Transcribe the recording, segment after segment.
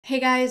Hey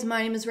guys,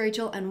 my name is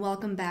Rachel and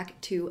welcome back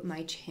to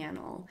my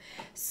channel.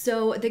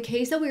 So the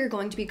case that we are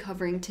going to be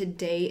covering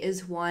today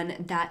is one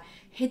that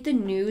hit the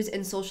news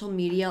and social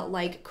media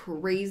like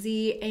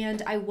crazy,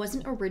 and I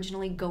wasn't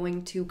originally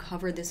going to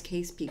cover this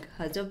case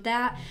because of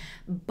that,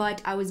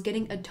 but I was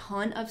getting a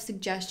ton of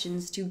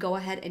suggestions to go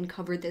ahead and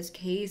cover this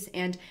case,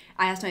 and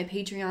I asked my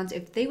Patreons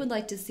if they would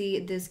like to see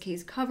this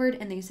case covered,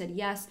 and they said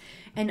yes.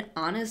 And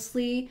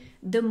honestly,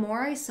 the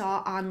more I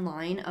saw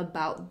online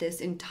about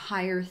this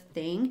entire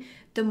thing,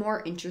 the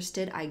more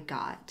interested I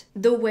got.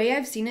 The way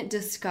I've seen it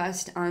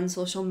discussed on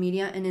social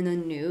media and in the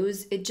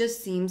news, it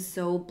just seems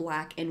so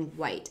black and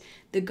white.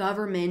 The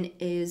government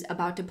is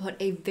about to put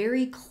a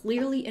very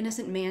clearly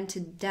innocent man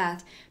to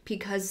death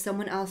because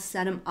someone else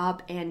set him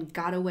up and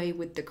got away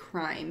with the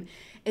crime.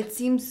 It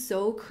seems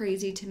so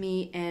crazy to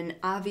me, and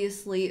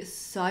obviously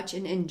such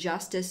an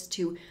injustice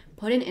to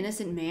put an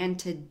innocent man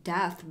to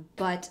death,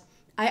 but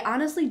I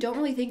honestly don't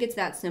really think it's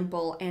that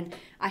simple, and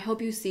I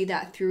hope you see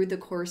that through the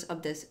course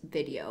of this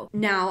video.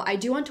 Now, I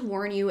do want to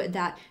warn you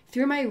that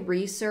through my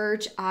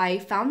research, I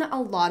found that a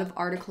lot of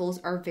articles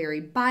are very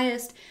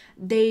biased.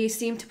 They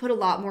seem to put a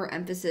lot more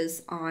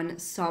emphasis on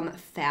some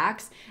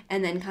facts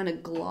and then kind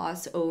of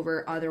gloss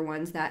over other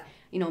ones that,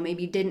 you know,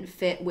 maybe didn't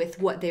fit with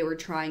what they were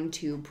trying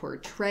to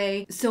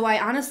portray. So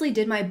I honestly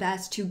did my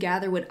best to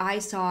gather what I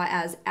saw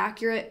as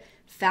accurate,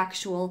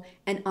 factual,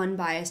 and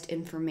unbiased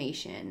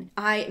information.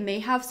 I may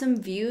have some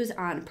views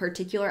on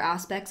particular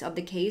aspects of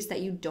the case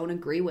that you don't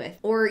agree with,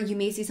 or you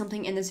may see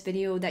something in this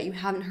video that you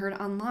haven't heard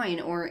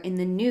online or in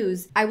the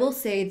news. I will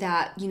say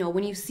that, you know,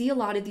 when you see a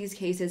lot of these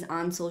cases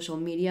on social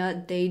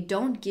media, they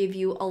don't give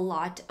you a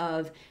lot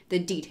of the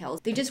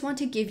details. They just want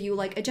to give you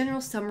like a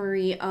general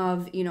summary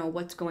of, you know,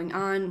 what's going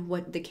on,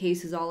 what the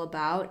case is all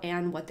about,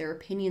 and what their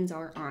opinions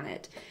are on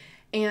it.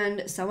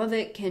 And some of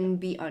it can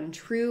be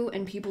untrue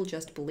and people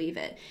just believe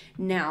it.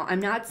 Now, I'm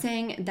not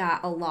saying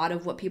that a lot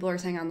of what people are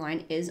saying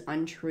online is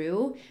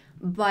untrue,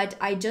 but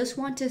I just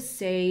want to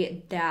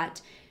say that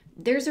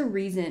there's a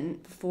reason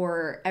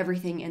for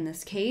everything in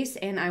this case,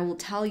 and I will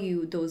tell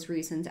you those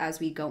reasons as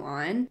we go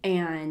on.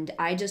 And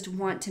I just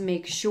want to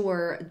make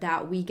sure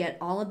that we get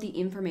all of the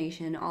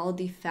information, all of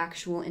the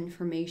factual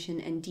information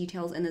and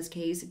details in this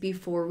case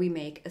before we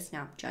make a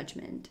snap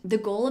judgment. The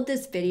goal of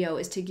this video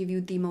is to give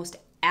you the most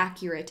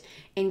accurate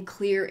and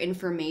clear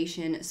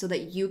information so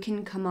that you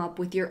can come up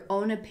with your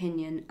own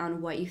opinion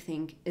on what you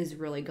think is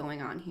really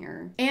going on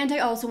here. And I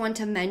also want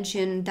to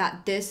mention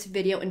that this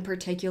video in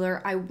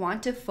particular, I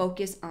want to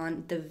focus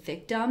on the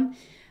victim.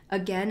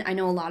 Again, I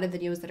know a lot of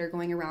videos that are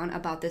going around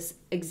about this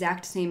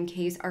exact same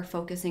case are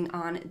focusing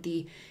on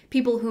the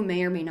people who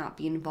may or may not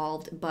be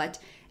involved, but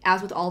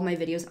as with all of my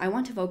videos, I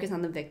want to focus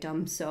on the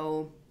victim,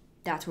 so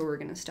that's where we're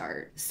gonna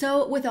start.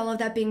 So with all of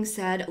that being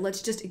said,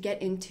 let's just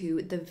get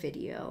into the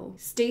video.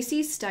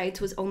 Stacey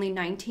Stites was only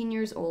 19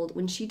 years old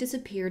when she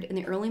disappeared in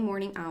the early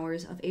morning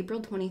hours of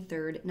April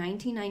 23rd,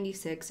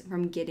 1996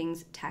 from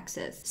Giddings,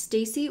 Texas.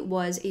 Stacey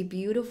was a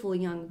beautiful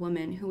young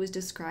woman who was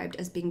described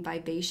as being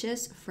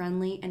vivacious,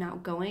 friendly, and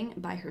outgoing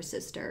by her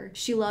sister.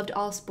 She loved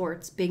all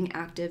sports, being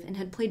active, and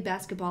had played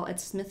basketball at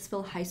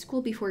Smithsville High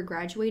School before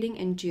graduating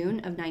in June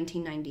of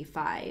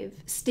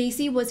 1995.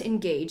 Stacey was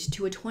engaged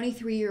to a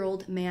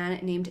 23-year-old man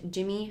named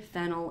Jimmy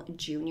Fennell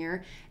Jr.,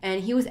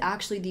 and he was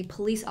actually the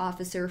police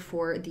officer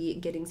for the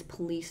Giddings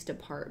Police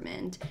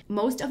Department.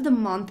 Most of the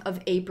month of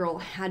April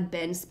had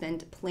been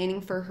spent planning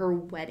for her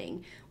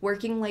wedding,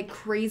 working like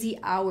crazy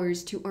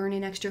hours to earn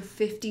an extra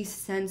 50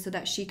 cents so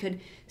that she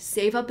could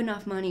save up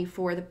enough money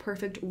for the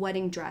perfect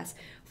wedding dress,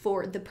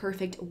 for the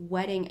perfect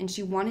wedding, and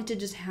she wanted to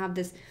just have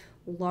this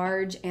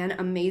large and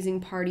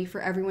amazing party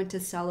for everyone to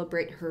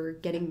celebrate her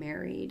getting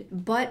married.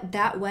 But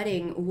that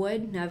wedding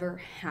would never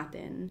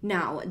happen.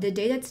 Now, the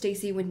day that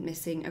Stacey went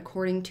missing,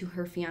 according to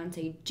her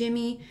fiance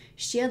Jimmy,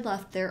 she had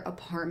left their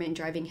apartment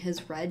driving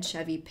his red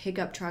Chevy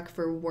pickup truck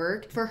for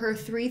work for her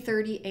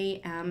 3:30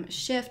 a.m.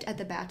 shift at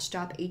the Batch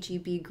Stop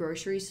H-E-B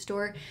grocery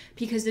store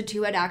because the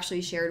two had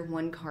actually shared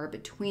one car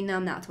between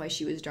them. That's why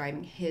she was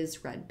driving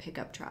his red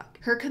pickup truck.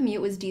 Her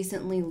commute was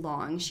decently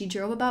long. She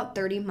drove about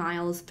 30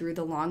 miles through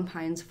the Long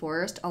Pines Forest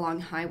along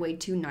Highway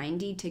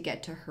 290 to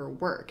get to her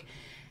work.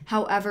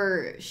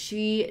 However,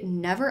 she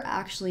never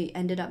actually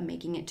ended up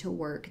making it to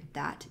work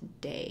that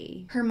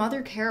day. Her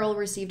mother, Carol,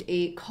 received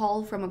a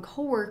call from a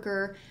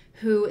coworker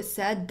who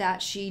said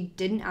that she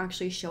didn't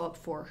actually show up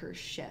for her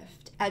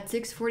shift. At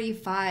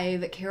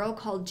 6:45, Carol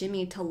called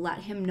Jimmy to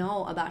let him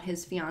know about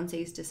his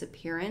fiance's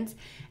disappearance,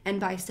 and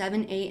by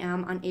 7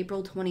 a.m. on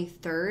April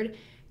 23rd,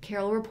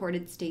 Carol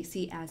reported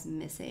Stacey as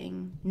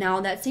missing.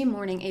 Now, that same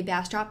morning, a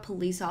Bastrop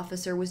police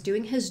officer was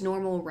doing his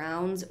normal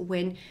rounds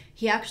when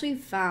he actually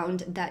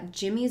found that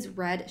Jimmy's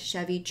red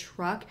Chevy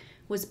truck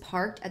was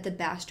parked at the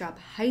Bastrop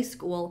High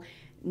School,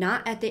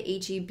 not at the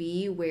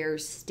H-E-B where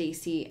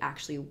Stacey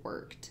actually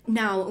worked.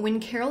 Now, when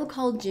Carol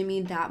called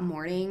Jimmy that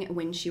morning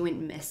when she went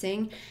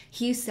missing,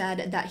 he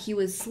said that he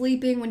was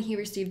sleeping when he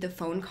received the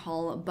phone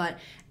call, but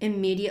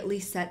immediately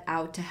set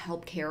out to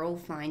help Carol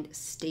find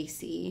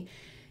Stacey.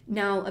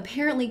 Now,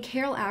 apparently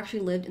Carol actually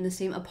lived in the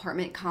same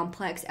apartment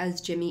complex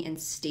as Jimmy and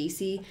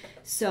Stacey.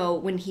 So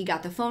when he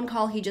got the phone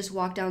call, he just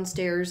walked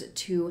downstairs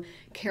to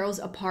Carol's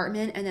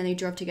apartment, and then they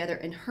drove together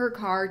in her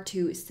car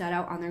to set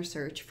out on their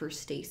search for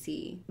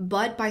Stacey.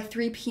 But by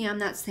 3 p.m.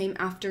 that same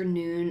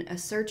afternoon, a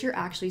searcher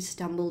actually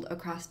stumbled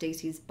across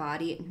Stacey's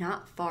body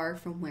not far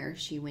from where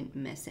she went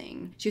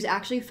missing. She was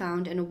actually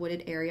found in a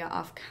wooded area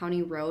off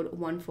County Road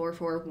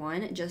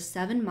 1441, just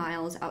 7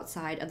 miles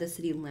outside of the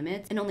city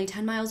limits and only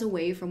 10 miles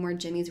away from where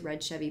Jimmy's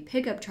red Chevy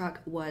pickup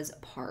truck was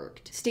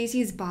parked.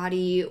 Stacey's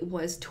body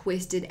was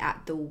twisted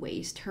at the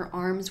waist. Her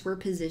arms were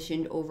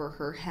positioned over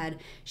her head.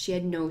 She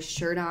had no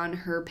shirt on.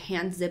 Her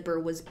pants zipper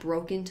was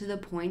broken to the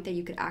point that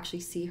you could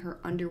actually see her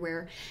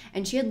underwear,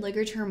 and she had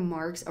ligature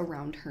marks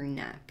around her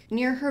neck.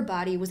 Near her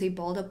body was a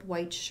balled up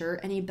white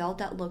shirt and a belt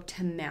that looked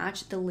to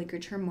match the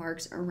ligature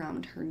marks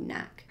around her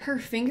neck. Her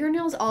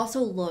fingernails also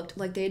looked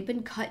like they had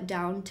been cut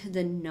down to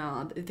the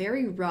nub,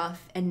 very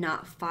rough and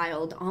not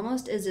filed,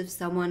 almost as if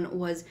someone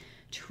was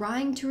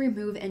trying to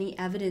remove any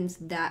evidence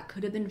that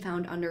could have been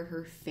found under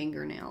her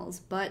fingernails,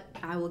 but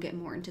I will get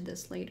more into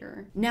this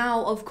later.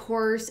 Now, of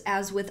course,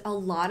 as with a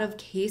lot of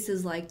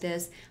cases like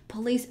this,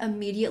 police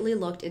immediately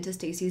looked into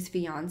Stacey's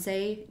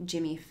fiance,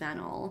 Jimmy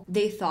Fennell.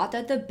 They thought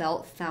that the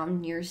belt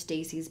found near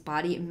Stacey's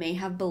body may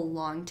have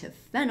belonged to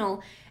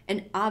Fennell,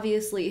 and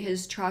obviously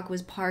his truck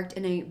was parked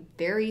in a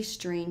very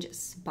strange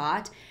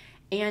spot,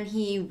 and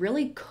he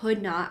really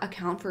could not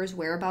account for his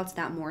whereabouts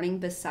that morning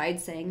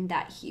besides saying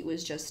that he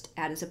was just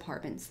at his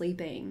apartment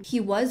sleeping. He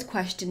was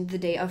questioned the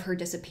day of her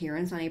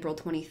disappearance on April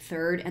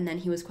 23rd, and then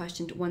he was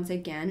questioned once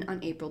again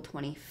on April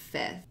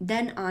 25th.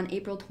 Then on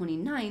April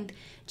 29th,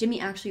 Jimmy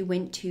actually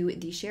went to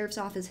the sheriff's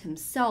office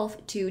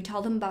himself to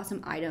tell them about some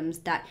items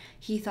that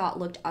he thought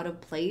looked out of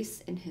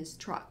place in his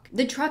truck.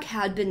 The truck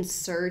had been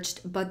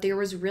searched, but there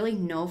was really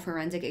no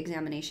forensic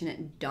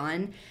examination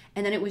done,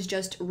 and then it was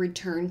just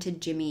returned to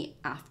Jimmy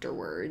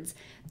afterwards.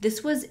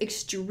 This was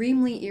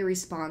extremely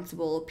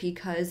irresponsible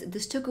because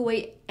this took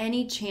away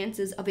any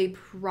chances of a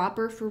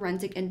proper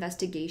forensic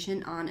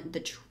investigation on the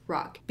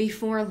truck.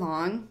 Before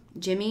long,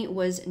 Jimmy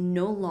was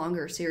no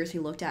longer seriously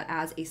looked at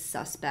as a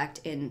suspect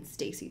in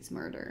Stacey's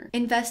murder.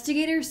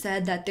 Investigators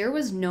said that there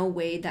was no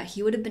way that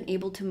he would have been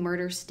able to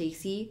murder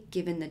Stacey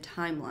given the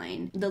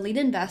timeline. The lead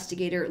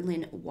investigator,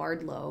 Lynn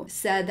Wardlow,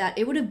 said that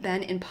it would have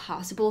been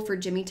impossible for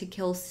Jimmy to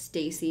kill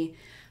Stacey,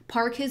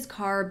 park his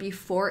car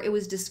before it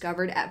was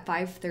discovered at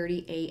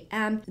 5:30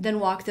 a.m., then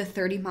walk the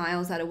 30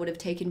 miles that it would have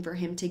taken for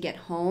him to get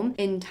home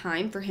in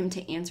time for him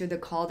to answer the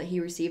call that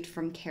he received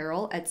from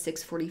Carol at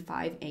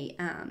 6:45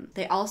 a.m.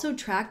 They also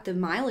tracked the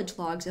mileage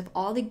logs of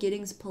all the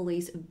Giddings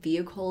police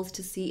vehicles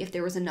to see if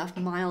there was enough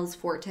miles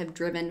for it to have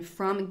driven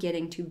from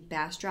Gidding to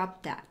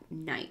Bastrop that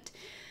night.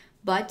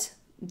 But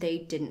they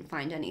didn't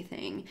find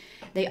anything.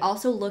 They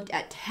also looked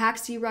at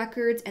taxi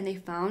records and they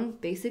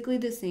found basically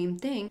the same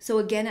thing. So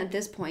again, at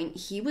this point,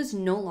 he was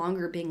no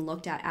longer being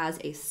looked at as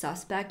a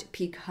suspect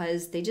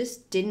because they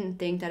just didn't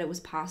think that it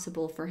was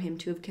possible for him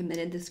to have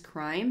committed this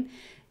crime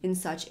in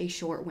such a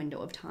short window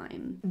of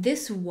time.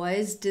 This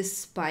was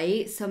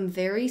despite some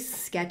very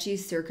sketchy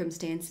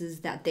circumstances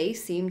that they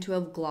seem to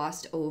have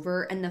glossed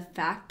over, and the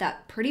fact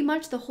that pretty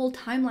much the whole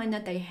timeline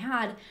that they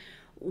had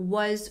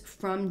was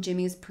from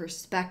Jimmy's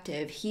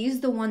perspective. He's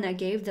the one that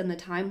gave them the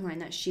timeline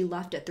that she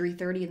left at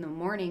 3:30 in the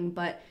morning,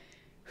 but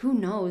who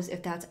knows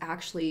if that's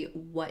actually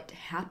what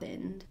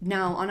happened.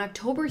 Now, on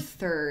October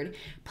 3rd,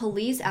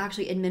 police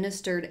actually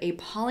administered a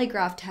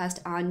polygraph test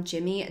on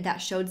Jimmy that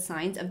showed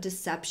signs of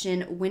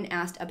deception when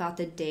asked about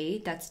the day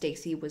that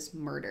Stacey was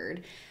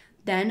murdered.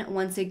 Then,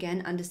 once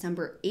again, on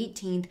December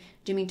 18th,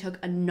 Jimmy took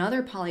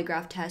another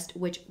polygraph test,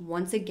 which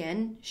once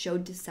again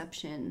showed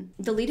deception.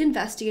 The lead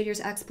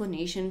investigator's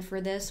explanation for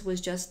this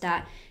was just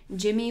that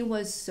Jimmy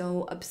was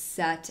so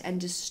upset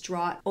and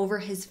distraught over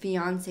his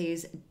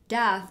fiance's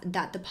death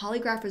that the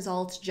polygraph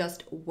results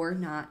just were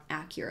not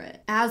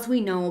accurate. As we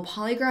know,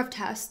 polygraph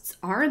tests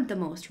aren't the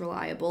most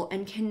reliable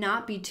and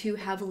cannot be too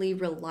heavily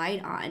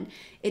relied on.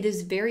 It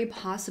is very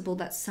possible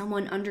that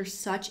someone under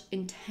such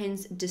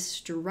intense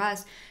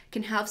distress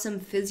can have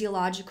some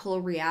physiological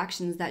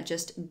reactions that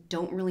just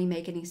don't really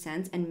make any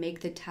sense and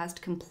make the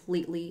test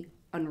completely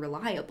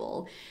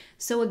unreliable.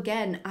 So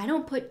again, I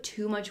don't put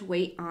too much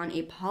weight on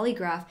a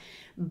polygraph,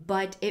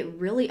 but it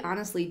really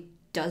honestly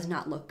does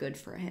not look good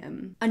for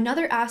him.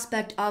 Another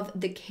aspect of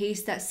the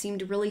case that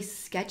seemed really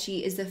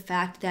sketchy is the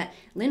fact that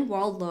Lynn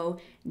Wardlow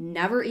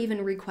never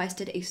even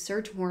requested a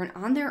search warrant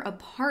on their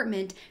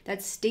apartment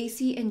that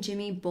Stacey and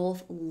Jimmy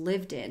both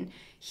lived in.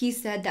 He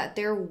said that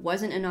there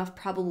wasn't enough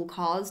probable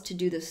cause to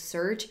do the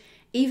search,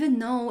 even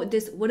though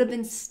this would have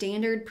been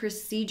standard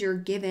procedure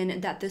given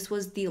that this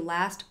was the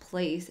last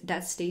place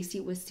that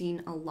Stacey was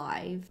seen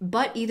alive.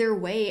 But either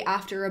way,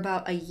 after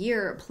about a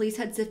year, police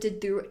had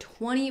sifted through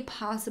 20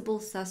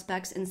 possible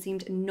suspects and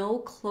seemed no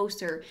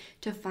closer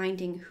to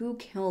finding who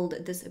killed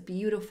this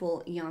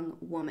beautiful young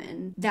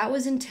woman. That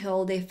was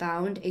until they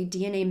found a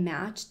DNA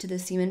match to the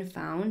semen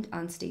found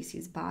on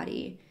Stacey's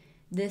body.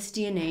 this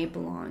DNA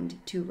belonged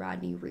to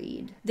Rodney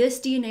Reed. This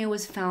DNA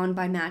was found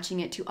by matching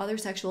it to other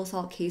sexual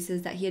assault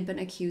cases that he had been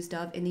accused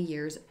of in the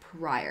years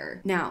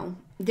prior. Now,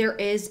 there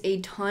is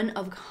a ton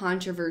of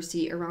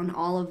controversy around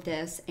all of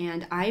this,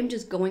 and I'm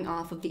just going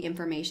off of the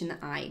information that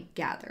I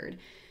gathered.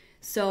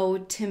 So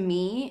to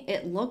me,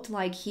 it looked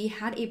like he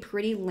had a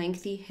pretty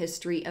lengthy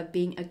history of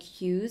being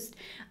accused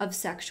of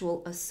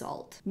sexual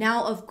assault.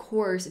 Now, of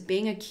course,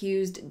 being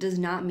accused does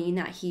not mean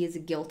that he is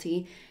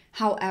guilty.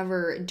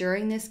 However,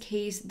 during this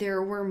case,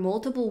 there were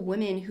multiple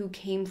women who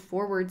came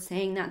forward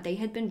saying that they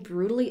had been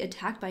brutally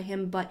attacked by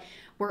him, but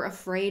were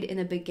afraid in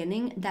the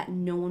beginning that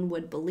no one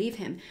would believe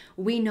him.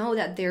 We know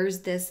that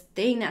there's this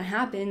thing that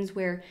happens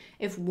where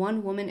if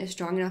one woman is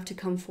strong enough to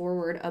come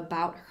forward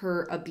about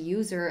her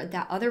abuser,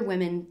 that other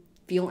women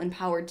feel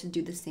empowered to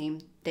do the same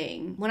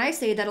thing. When I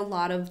say that a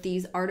lot of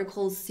these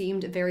articles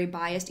seemed very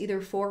biased, either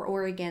for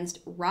or against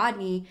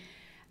Rodney,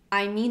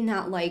 I mean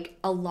that like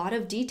a lot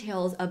of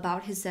details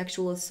about his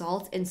sexual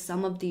assaults in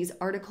some of these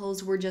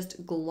articles were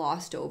just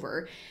glossed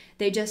over.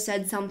 They just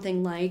said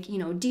something like,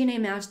 DNA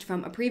matched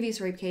from a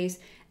previous rape case,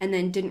 and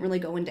then didn't really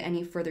go into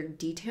any further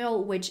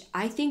detail, which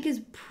I think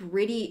is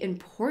pretty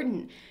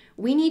important.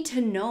 We need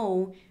to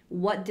know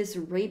what this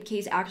rape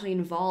case actually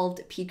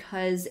involved,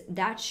 because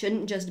that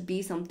shouldn't just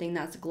be something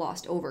that's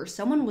glossed over.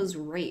 Someone was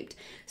raped.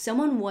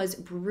 Someone was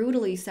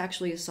brutally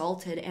sexually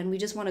assaulted, and we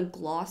just want to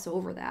gloss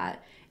over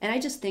that. And I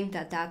just think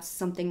that that's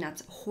something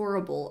that's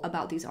horrible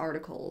about these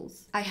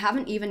articles. I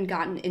haven't even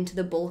gotten into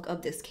the bulk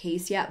of this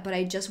case yet, but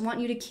I just want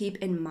you to keep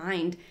in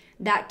mind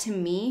that to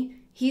me,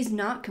 he's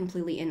not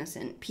completely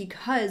innocent,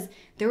 because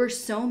there were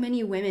so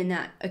many women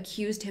that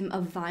accused him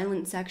of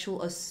violent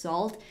sexual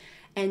assault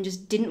and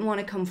just didn't want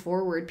to come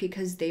forward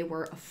because they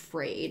were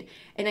afraid.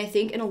 And I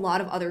think in a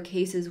lot of other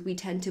cases, we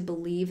tend to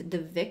believe the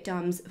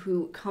victims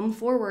who come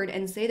forward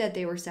and say that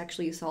they were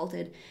sexually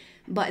assaulted.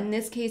 But in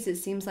this case, it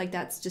seems like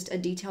that's just a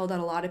detail that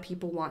a lot of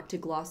people want to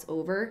gloss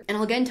over. And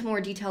I'll get into more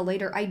detail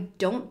later. I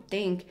don't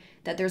think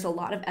that there's a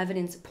lot of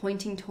evidence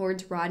pointing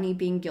towards Rodney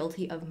being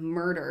guilty of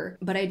murder,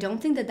 but I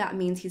don't think that that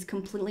means he's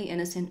completely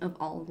innocent of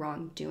all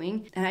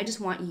wrongdoing. And I just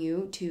want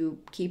you to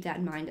keep that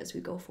in mind as we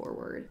go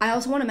forward. I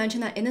also want to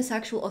mention that in the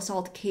sexual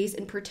assault case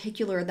in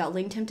particular that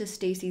linked him to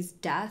Stacey's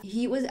death,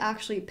 he was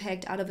actually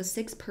picked out of a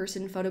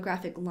 6-person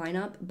photographic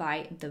lineup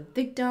by the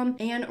victim,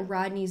 and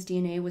Rodney's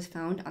DNA was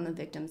found on the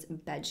victim's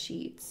bed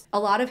sheets. A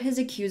lot of his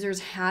accusers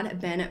had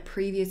been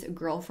previous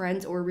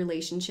girlfriends or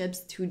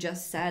relationships who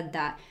just said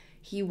that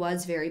he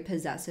was very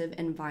possessive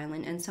and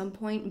violent at some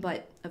point,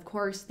 but of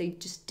course, they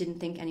just didn't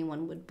think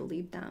anyone would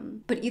believe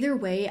them. But either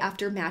way,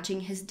 after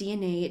matching his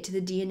DNA to the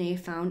DNA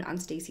found on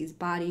Stacey's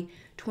body,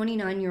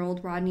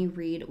 29-year-old Rodney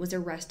Reed was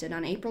arrested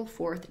on April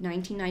 4th,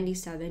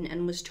 1997,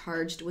 and was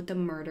charged with the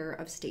murder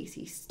of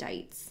Stacey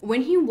Stites.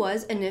 When he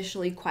was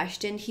initially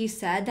questioned, he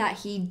said that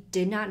he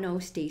did not know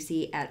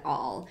Stacey at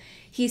all.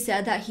 He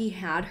said that he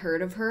had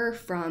heard of her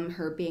from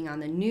her being on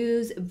the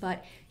news,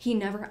 but he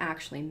never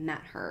actually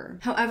met her.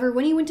 However,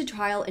 when he went to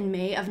trial in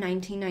May of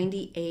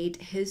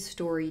 1998, his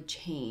story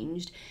changed.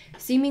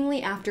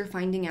 Seemingly after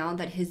finding out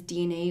that his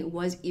DNA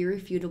was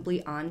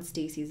irrefutably on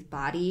Stacey's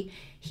body,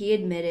 he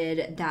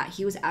admitted that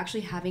he was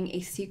actually having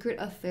a secret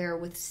affair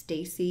with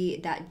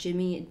Stacey that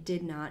Jimmy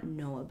did not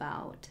know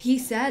about. He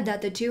said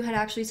that the two had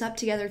actually slept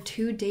together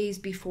 2 days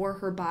before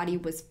her body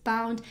was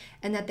found,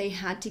 and that they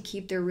had to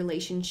keep their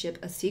relationship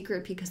a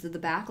secret because of the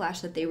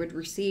backlash that they would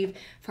receive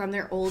from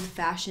their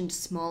old-fashioned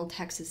small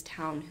Texas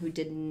town who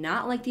did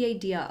not like the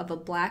idea of a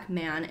black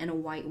man and a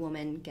white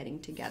woman getting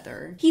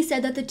together. He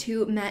said that the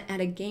two met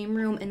at a game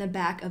room in the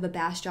back of a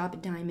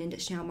Bastrop Diamond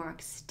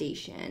Shamrock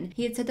station.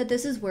 He had said that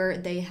this is where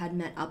they had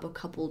met up a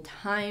couple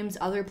times.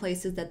 Other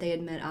places that they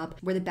had met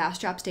up were the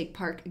Bastrop State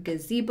Park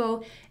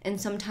gazebo and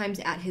sometimes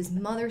at his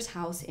mother's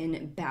house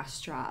in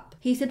Bastrop.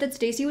 He said that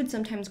Stacey would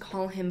sometimes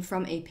call him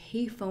from a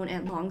payphone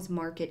at Long's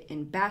Market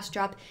in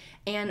Bastrop,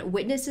 and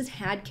witnesses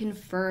had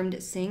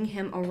confirmed seeing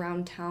him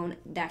around town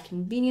that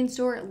convenience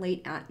store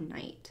late at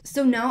night.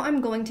 So now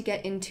I'm going to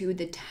get into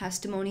the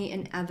testimony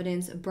and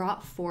evidence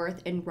brought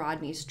forth in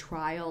Rodney's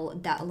trial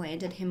that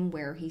landed him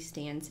where he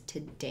stands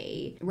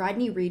today.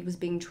 Rodney Reed was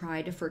being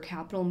tried for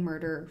capital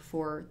murder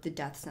for the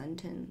death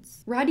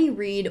sentence. Rodney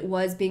Reed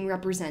was being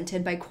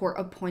represented by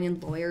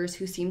court-appointed lawyers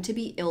who seemed to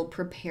be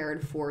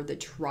ill-prepared for the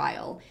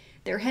trial.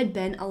 There had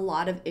been a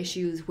lot of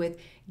issues with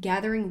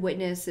gathering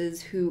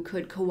witnesses who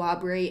could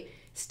corroborate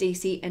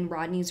Stacey and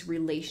Rodney's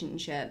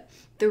relationship.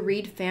 The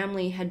Reed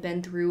family had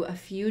been through a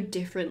few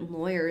different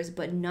lawyers,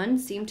 but none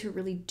seemed to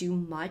really do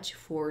much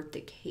for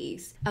the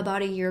case.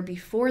 About a year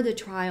before the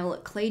trial,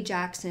 Clay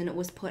Jackson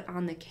was put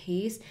on the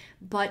case,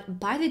 but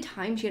by the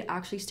time she had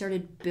actually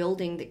started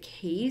building the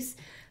case,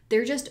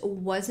 there just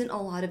wasn't a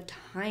lot of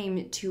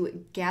time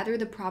to gather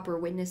the proper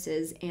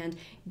witnesses and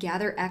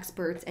gather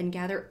experts and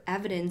gather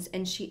evidence,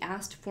 and she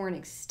asked for an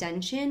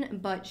extension,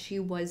 but she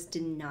was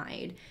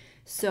denied.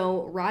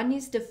 So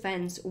Rodney's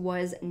defense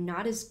was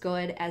not as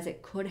good as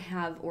it could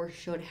have or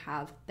should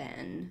have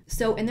been.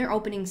 So in their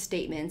opening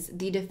statements,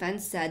 the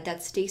defense said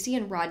that Stacey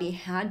and Rodney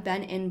had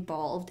been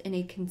involved in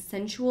a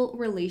consensual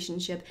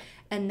relationship,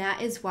 and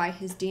that is why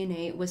his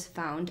DNA was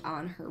found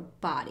on her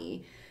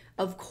body.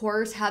 Of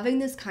course, having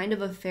this kind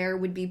of affair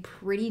would be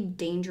pretty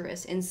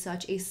dangerous in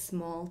such a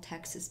small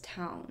Texas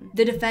town.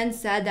 The defense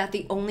said that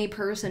the only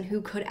person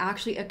who could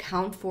actually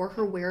account for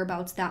her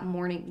whereabouts that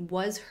morning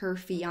was her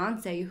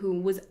fiance, who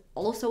was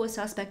also a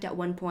suspect at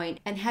one point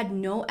and had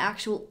no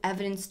actual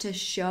evidence to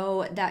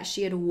show that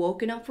she had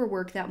woken up for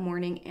work that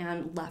morning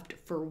and left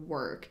for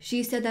work.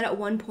 She said that at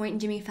one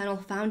point Jimmy Fennell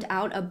found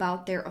out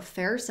about their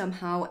affair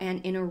somehow,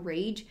 and in a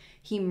rage,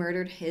 he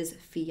murdered his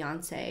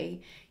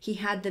fiance. He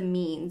had the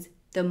means,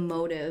 the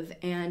motive,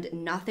 and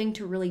nothing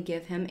to really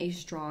give him a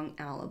strong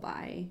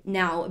alibi.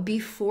 Now,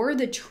 before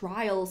the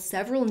trial,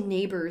 several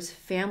neighbors,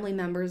 family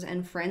members,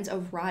 and friends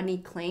of Rodney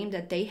claimed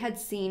that they had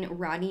seen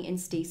Rodney and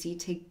Stacey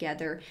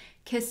together,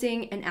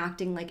 kissing and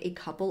acting like a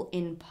couple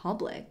in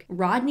public.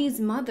 Rodney's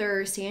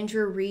mother,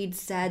 Sandra Reed,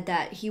 said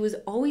that he was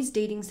always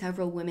dating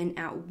several women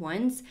at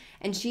once,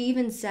 and she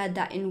even said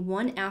that in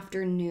one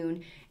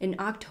afternoon in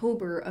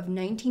October of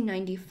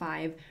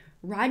 1995,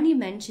 Rodney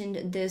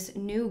mentioned this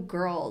new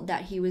girl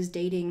that he was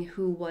dating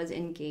who was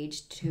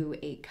engaged to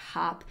a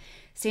cop.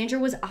 Sandra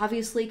was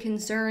obviously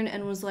concerned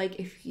and was like,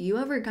 if you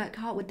ever got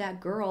caught with that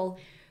girl,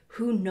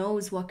 who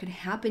knows what could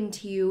happen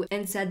to you,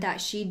 and said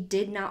that she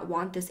did not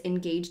want this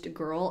engaged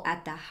girl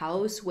at the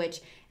house,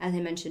 which, as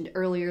I mentioned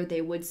earlier, they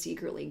would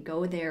secretly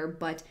go there,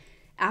 but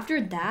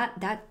after that,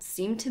 that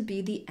seemed to be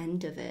the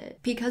end of it.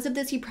 Because of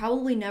this, he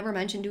probably never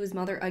mentioned to his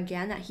mother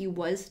again that he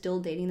was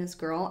still dating this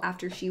girl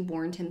after she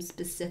warned him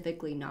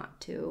specifically not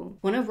to.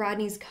 One of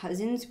Rodney's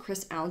cousins,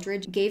 Chris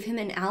Aldridge, gave him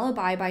an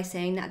alibi by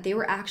saying that they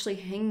were actually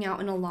hanging out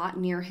in a lot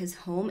near his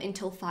home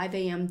until 5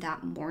 a.m.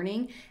 that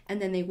morning,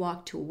 and then they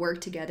walked to work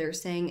together,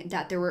 saying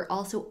that there were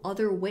also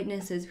other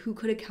witnesses who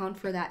could account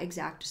for that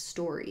exact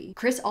story.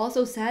 Chris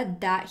also said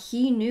that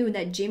he knew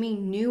that Jimmy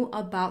knew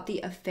about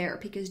the affair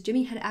because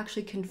Jimmy had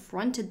actually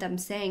confronted them,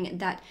 saying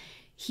that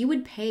he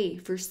would pay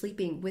for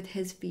sleeping with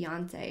his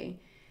fiance.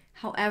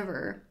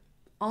 However,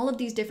 all of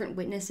these different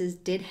witnesses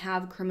did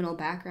have criminal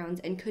backgrounds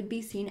and could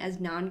be seen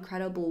as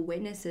non-credible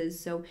witnesses,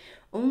 so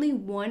only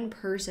one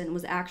person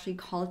was actually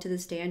called to the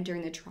stand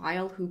during the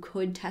trial who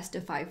could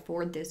testify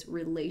for this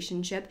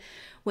relationship,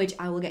 which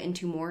I will get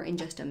into more in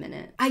just a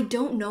minute. I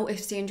don't know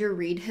if Sandra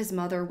Reed, his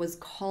mother, was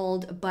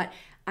called, but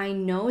I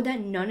know that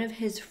none of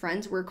his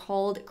friends were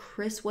called,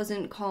 Chris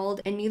wasn't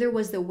called, and neither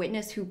was the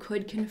witness who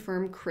could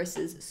confirm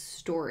Chris's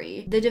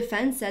story. The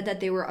defense said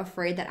that they were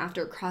afraid that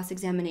after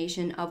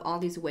cross-examination of all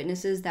these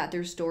witnesses that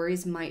their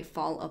stories might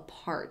fall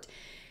apart.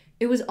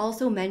 It was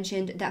also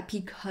mentioned that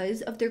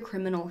because of their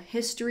criminal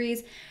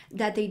histories,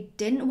 that they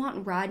didn't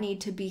want Rodney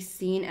to be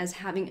seen as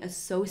having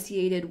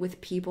associated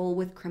with people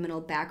with criminal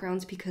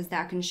backgrounds because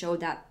that can show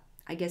that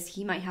I guess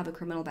he might have a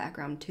criminal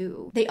background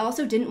too. They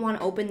also didn't want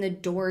to open the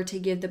door to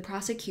give the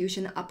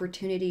prosecution the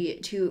opportunity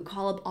to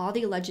call up all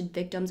the alleged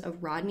victims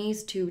of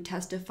Rodney's to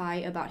testify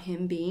about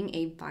him being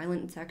a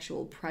violent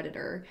sexual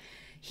predator.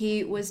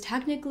 He was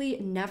technically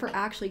never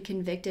actually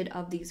convicted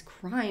of these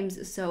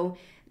crimes, so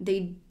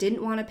they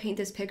didn't want to paint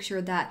this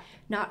picture that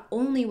not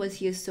only was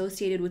he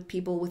associated with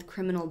people with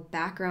criminal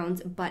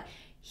backgrounds, but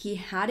he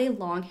had a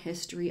long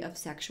history of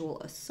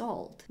sexual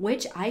assault,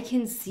 which I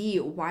can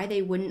see why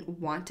they wouldn't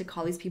want to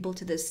call these people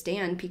to the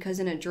stand, because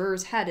in a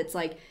juror's head, it's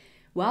like,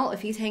 well, if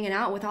he's hanging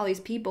out with all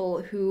these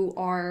people who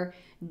are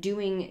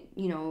doing,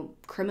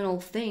 criminal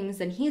things,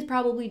 then he's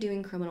probably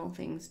doing criminal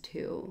things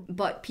too.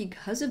 But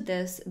because of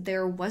this,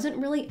 there wasn't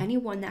really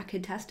anyone that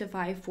could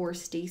testify for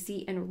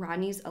Stacey and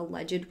Rodney's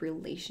alleged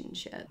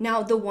relationship.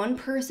 Now, the one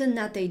person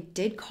that they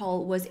did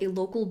call was a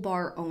local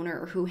bar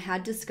owner who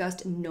had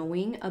discussed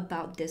knowing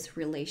about this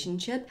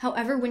relationship.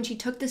 However, when she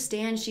took the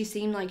stand, she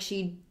seemed like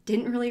she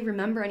didn't really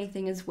remember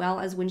anything as well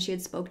as when she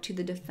had spoke to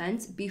the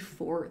defense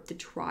before the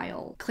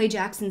trial. Clay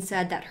Jackson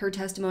said that her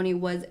testimony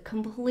was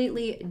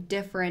completely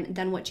different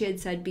than what she had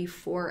said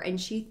before, and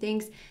she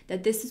thinks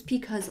that this is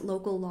because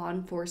local law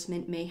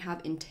enforcement may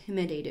have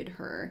intimidated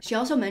her. She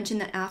also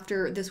mentioned that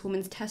after this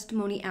woman's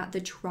testimony at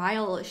the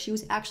trial, she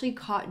was actually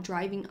caught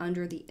driving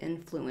under the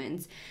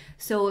influence.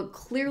 So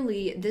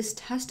clearly this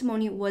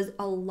testimony was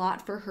a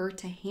lot for her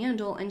to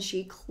handle, and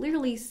she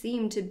clearly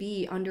seemed to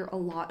be under a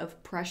lot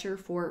of pressure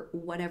for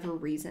whatever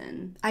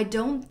reason. I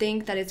don't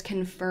think that it's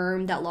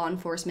confirmed that law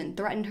enforcement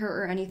threatened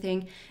her or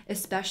anything,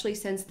 especially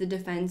since the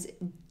defense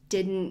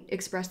didn't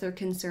express their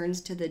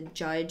concerns to the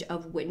judge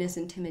of witness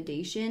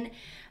intimidation,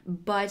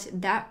 but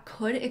that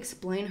could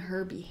explain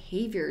her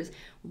behaviors.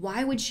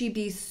 Why would she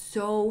be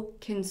so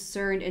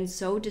concerned and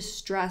so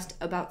distressed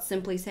about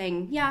simply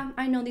saying, yeah,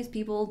 I know these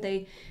people,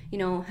 they,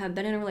 have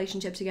been in a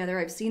relationship together,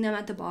 I've seen them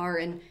at the bar,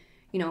 and,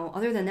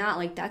 other than that,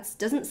 like, that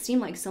doesn't seem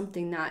like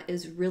something that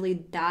is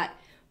really that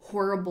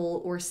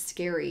horrible or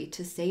scary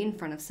to say in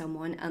front of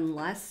someone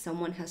unless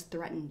someone has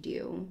threatened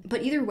you.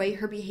 But either way,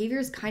 her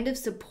behaviors kind of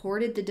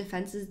supported the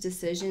defense's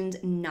decisions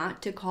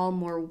not to call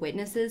more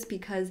witnesses,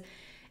 because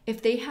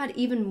if they had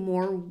even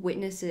more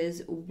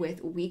witnesses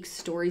with weak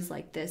stories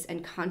like this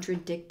and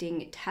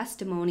contradicting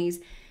testimonies,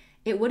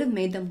 it would have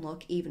made them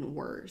look even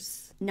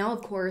worse. Now,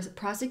 of course,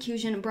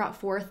 prosecution brought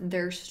forth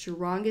their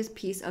strongest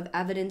piece of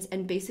evidence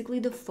and basically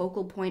the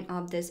focal point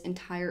of this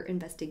entire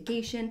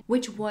investigation,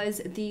 which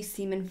was the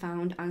semen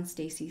found on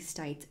Stacey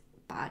Stites'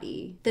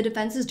 body. The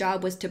defense's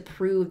job was to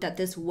prove that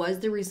this was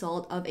the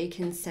result of a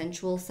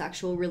consensual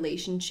sexual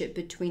relationship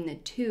between the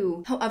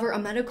two. However, a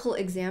medical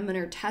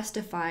examiner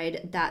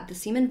testified that the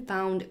semen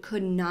found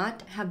could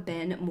not have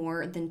been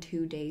more than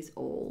 2 days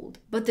old.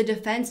 But the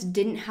defense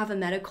didn't have a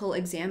medical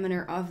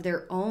examiner of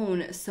their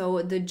own,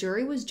 so the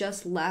jury was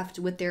just left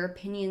with their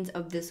opinions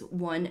of this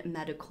one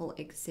medical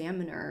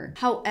examiner.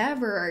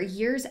 However,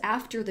 years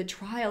after the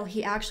trial,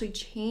 he actually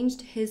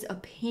changed his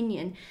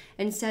opinion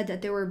and said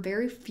that there were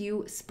very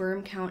few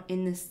sperm count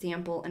in the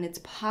sample, and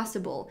it's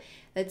possible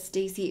that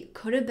Stacey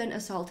could have been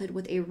assaulted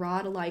with a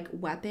rod-like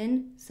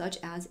weapon, such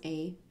as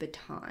a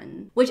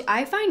baton. Which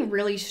I find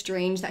really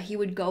strange that he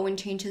would go and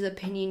change his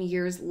opinion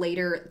years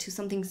later to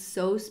something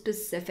so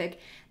specific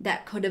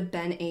that could have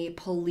been a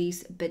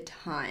police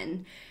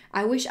baton.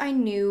 I wish I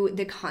knew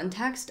the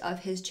context of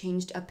his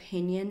changed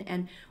opinion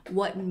and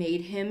what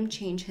made him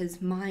change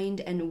his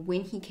mind, and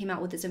when he came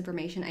out with this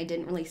information, I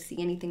didn't really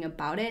see anything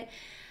about it.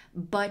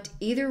 But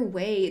either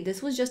way,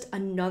 this was just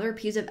another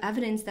piece of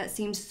evidence that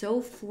seemed so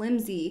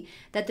flimsy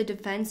that the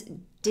defense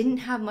didn't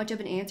have much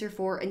of an answer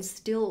for and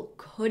still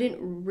couldn't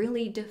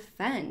really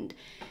defend.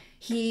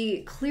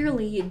 He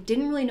clearly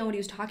didn't really know what he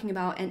was talking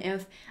about, and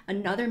if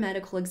another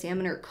medical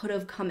examiner could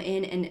have come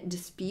in and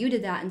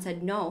disputed that and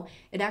said, no,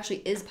 it actually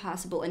is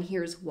possible and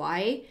here's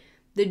why,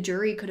 the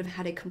jury could have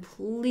had a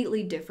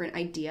completely different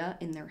idea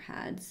in their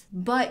heads.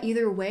 But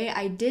either way,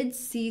 I did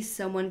see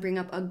someone bring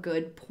up a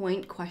good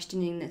point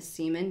questioning this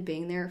semen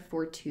being there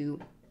for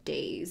 2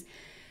 days.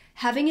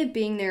 Having it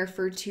being there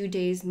for 2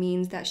 days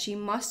means that she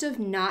must have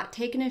not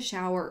taken a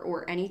shower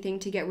or anything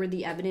to get rid of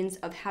the evidence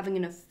of having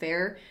an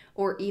affair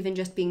or even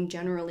just being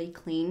generally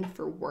clean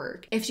for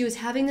work. If she was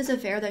having this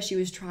affair that she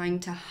was trying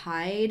to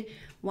hide,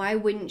 why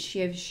wouldn't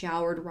she have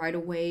showered right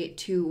away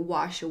to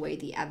wash away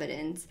the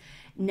evidence?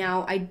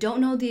 Now, I don't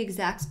know the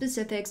exact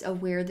specifics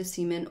of where the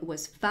semen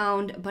was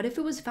found, but if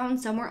it was found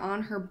somewhere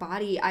on her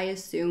body, I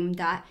assume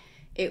that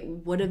it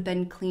would have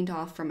been cleaned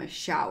off from a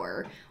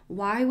shower.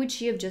 Why would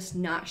she have just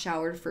not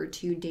showered for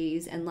 2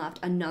 days and left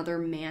another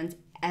man's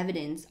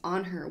evidence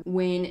on her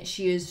when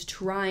she is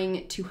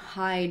trying to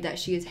hide that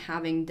she is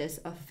having this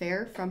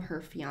affair from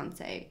her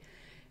fiance?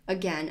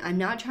 Again, I'm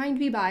not trying to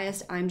be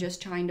biased, I'm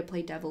just trying to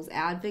play devil's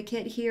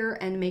advocate here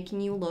and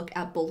making you look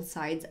at both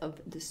sides of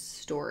the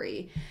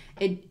story.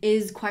 It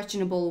is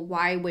questionable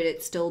why would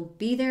it still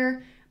be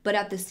there, but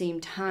at the same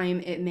time,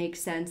 it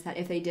makes sense that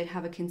if they did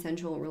have a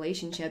consensual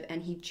relationship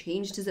and he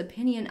changed his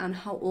opinion on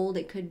how old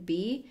it could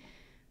be,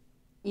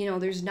 you know,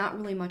 there's not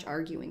really much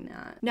arguing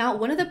that. Now,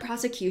 one of the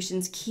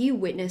prosecution's key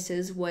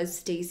witnesses was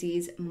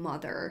Stacey's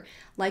mother.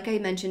 Like I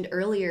mentioned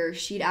earlier,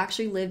 she'd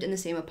actually lived in the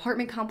same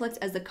apartment complex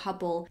as the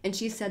couple, and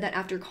she said that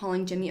after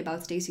calling Jimmy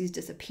about Stacey's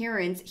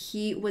disappearance,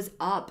 he was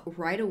up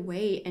right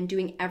away and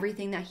doing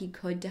everything that he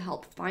could to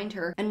help find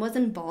her and was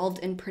involved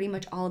in pretty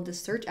much all of the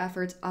search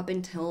efforts up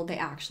until they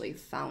actually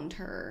found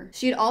her.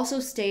 She had also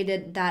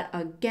stated that,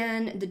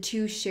 again, the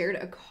two shared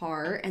a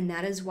car, and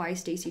that is why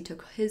Stacey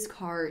took his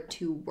car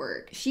to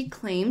work. She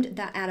claimed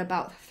that at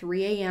about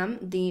 3 a.m.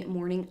 the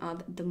morning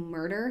of the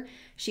murder,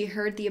 she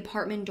heard the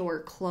apartment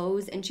door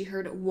close and she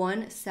heard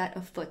one set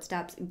of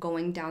footsteps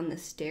going down the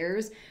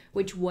stairs,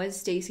 which was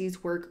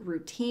Stacey's work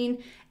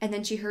routine, and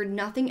then she heard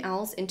nothing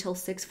else until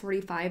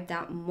 6:45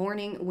 that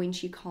morning when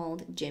she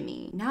called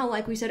Jimmy. Now,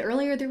 like we said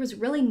earlier, there was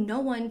really no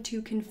one to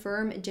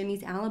confirm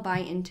Jimmy's alibi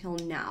until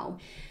now.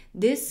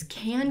 This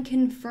can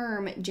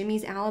confirm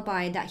Jimmy's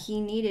alibi that he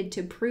needed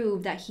to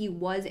prove that he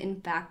was in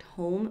fact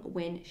home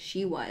when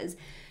she was.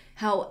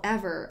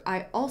 However,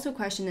 I also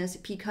question this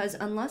because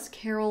unless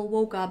Carol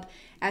woke up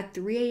at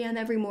 3 a.m.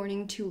 every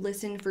morning to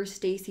listen for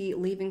Stacey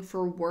leaving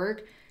for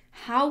work,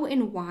 how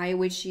and why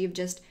would she have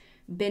just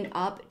been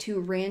up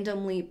to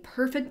randomly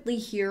perfectly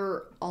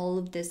hear all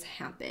of this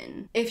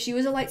happen? If she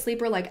was a light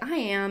sleeper like I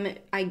am,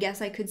 I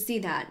guess I could see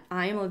that.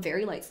 I am a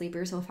very light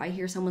sleeper, so if I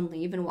hear someone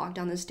leave and walk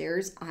down the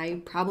stairs,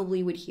 I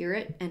probably would hear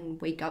it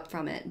and wake up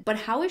from it. But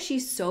how is she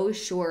so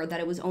sure that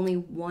it was only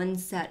one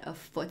set of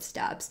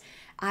footsteps?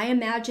 I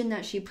imagine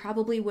that she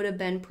probably would have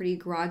been pretty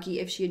groggy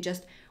if she had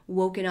just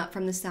woken up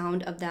from the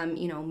sound of them,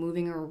 you know,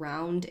 moving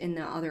around in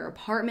the other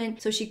apartment.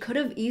 So she could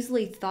have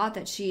easily thought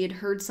that she had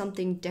heard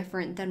something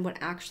different than what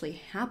actually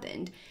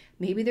happened.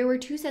 Maybe there were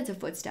 2 sets of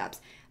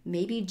footsteps.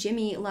 Maybe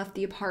Jimmy left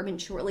the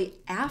apartment shortly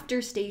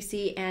after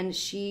Stacey and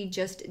she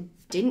just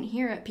didn't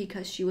hear it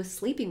because she was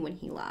sleeping when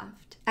he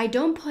left. I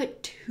don't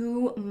put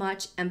too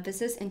much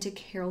emphasis into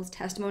Carol's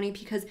testimony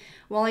because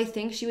while I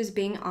think she was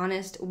being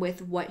honest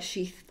with what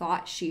she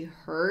thought she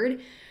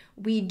heard,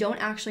 We don't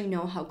actually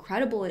know how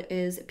credible it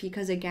is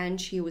because, again,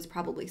 she was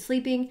probably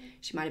sleeping,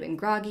 she might have been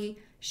groggy,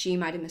 she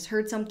might have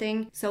misheard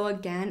something. So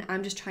again,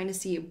 I'm just trying to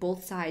see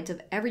both sides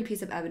of every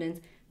piece of evidence,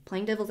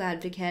 playing devil's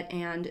advocate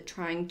and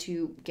trying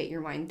to get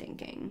your mind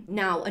thinking.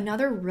 Now,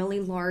 another really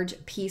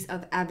large piece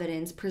of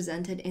evidence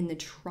presented in the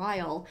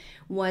trial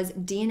was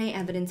DNA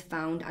evidence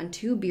found on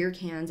 2 beer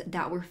cans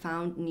that were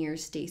found near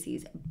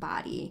Stacey's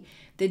body.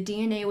 The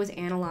DNA was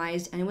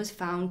analyzed and it was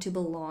found to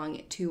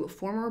belong to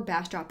former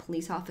Bastrop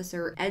police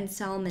officer Ed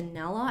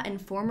Salmonella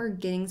and former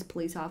Giddings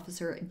police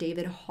officer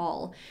David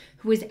Hall,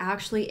 who is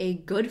actually a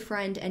good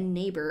friend and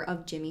neighbor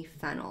of Jimmy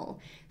Fennell.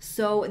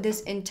 So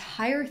this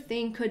entire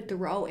thing could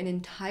throw an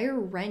entire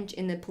wrench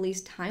in the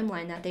police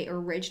timeline that they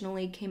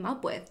originally came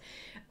up with.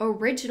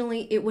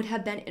 Originally, it would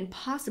have been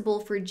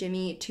impossible for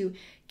Jimmy to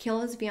kill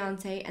his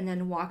fiancée and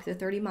then walk the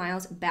 30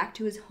 miles back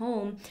to his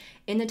home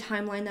in the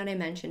timeline that I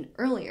mentioned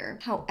earlier.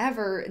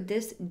 However,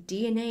 this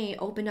DNA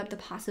opened up the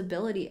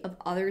possibility of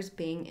others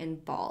being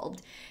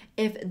involved.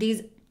 If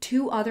these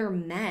 2 other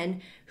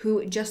men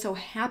who just so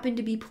happened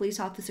to be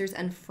police officers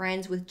and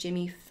friends with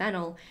Jimmy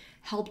Fennell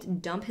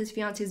helped dump his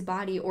fiance's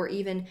body or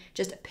even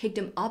just picked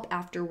him up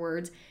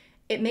afterwards,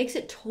 it makes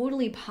it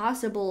totally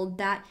possible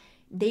that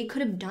they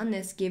could have done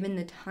this given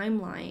the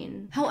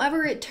timeline.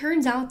 However, it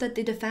turns out that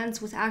the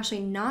defense was actually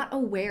not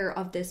aware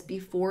of this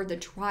before the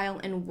trial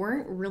and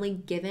weren't really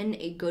given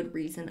a good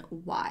reason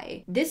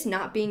why. This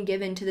not being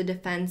given to the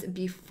defense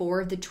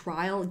before the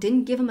trial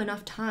didn't give them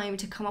enough time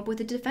to come up with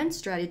a defense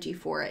strategy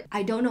for it.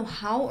 I don't know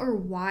how or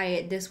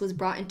why this was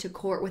brought into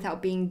court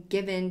without being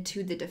given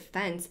to the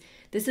defense.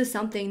 This is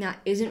something that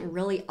isn't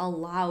really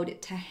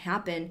allowed to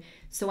happen,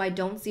 so I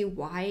don't see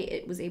why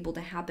it was able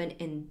to happen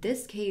in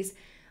this case.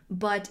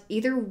 But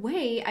either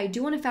way, I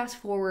do want to fast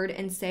forward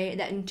and say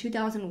that in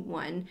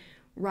 2001,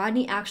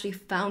 Rodney actually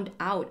found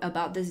out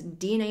about this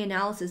DNA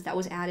analysis that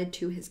was added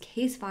to his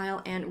case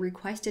file and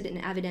requested an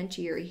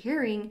evidentiary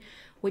hearing,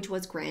 which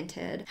was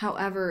granted.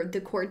 However, the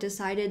court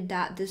decided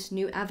that this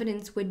new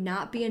evidence would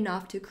not be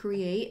enough to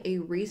create a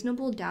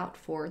reasonable doubt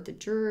for the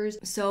jurors,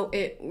 so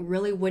it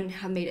really wouldn't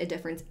have made a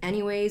difference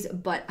anyways.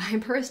 But I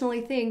personally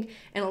think,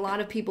 and a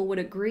lot of people would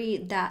agree,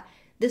 that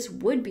this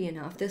would be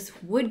enough. This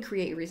would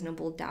create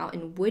reasonable doubt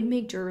and would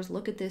make jurors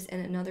look at this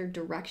in another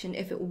direction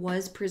if it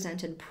was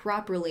presented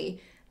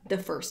properly the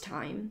first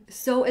time.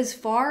 So as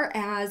far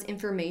as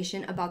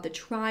information about the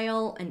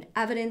trial and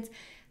evidence,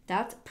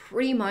 that's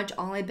pretty much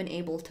all I've been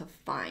able to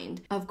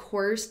find. Of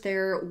course,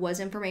 there was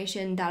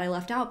information that I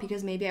left out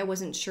because maybe I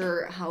wasn't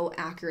sure how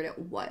accurate it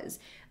was.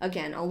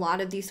 Again, a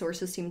lot of these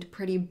sources seemed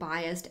pretty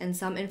biased and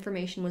some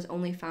information was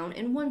only found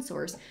in one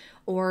source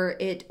or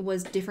it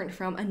was different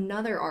from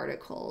another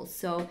article.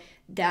 So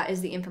that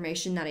is the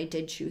information that I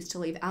did choose to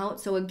leave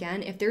out. So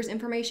again, if there's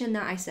information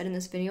that I said in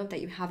this video that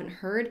you haven't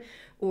heard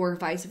or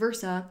vice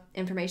versa,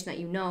 information that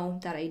you know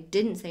that I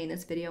didn't say in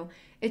this video,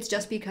 it's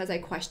just because I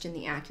question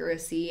the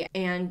accuracy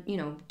and,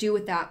 do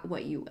with that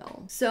what you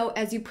will. So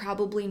as you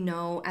probably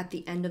know, at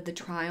the end of the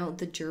trial,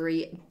 the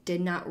jury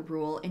did not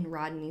rule in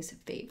Rodney's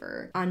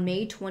favor. On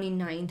May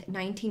 29th,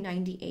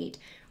 1998,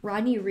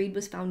 Rodney Reed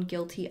was found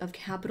guilty of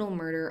capital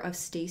murder of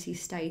Stacey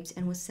Stites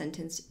and was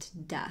sentenced to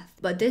death.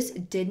 But this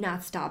did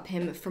not stop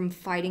him from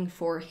fighting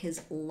for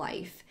his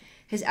life.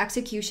 His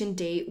execution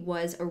date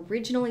was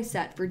originally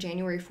set for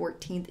January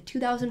 14th,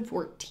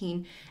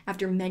 2014,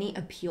 after many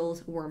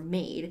appeals were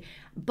made,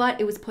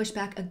 but it was pushed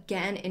back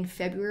again in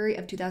February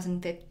of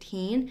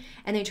 2015,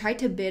 and they tried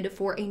to bid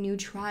for a new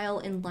trial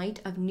in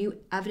light of new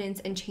evidence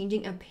and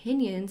changing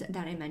opinions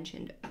that I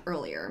mentioned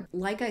earlier.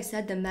 Like I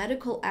said, the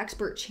medical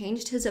expert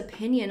changed his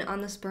opinion on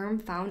the sperm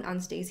found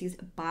on Stacey's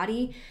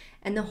body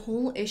and the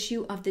whole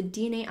issue of the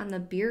DNA on the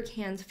beer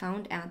cans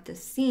found at the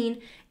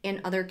scene and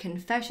other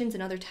confessions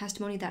and other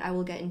testimony that I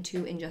will get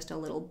into in just a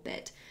little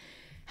bit.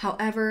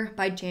 However,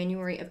 by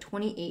January of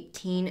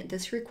 2018,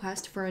 this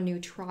request for a new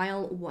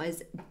trial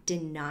was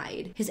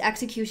denied. His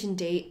execution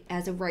date,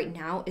 as of right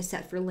now, is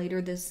set for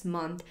later this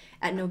month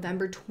at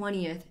November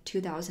 20th,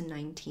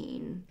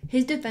 2019.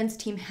 His defense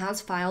team has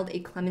filed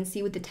a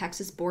clemency with the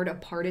Texas Board of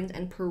Pardons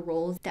and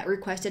Paroles that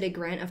requested a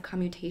grant of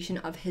commutation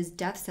of his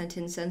death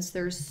sentence since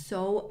there's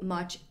so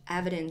much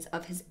evidence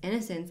of his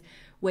innocence,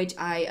 which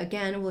I,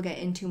 again, will get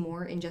into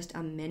more in just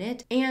a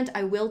minute. And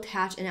I will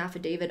attach an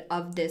affidavit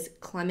of this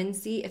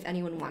clemency if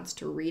anyone wants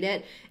to read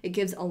it. It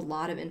gives a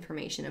lot of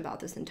information about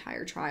this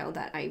entire trial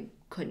that I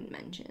couldn't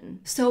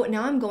mention. So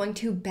now I'm going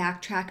to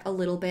backtrack a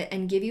little bit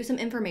and give you some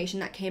information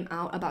that came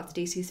out about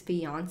Stacey's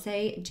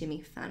fiance,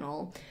 Jimmy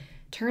Fennell.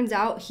 Turns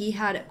out he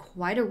had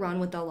quite a run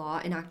with the law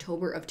in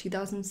October of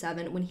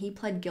 2007 when he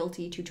pled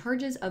guilty to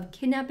charges of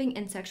kidnapping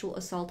and sexual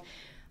assault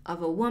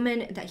of a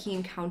woman that he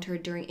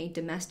encountered during a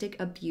domestic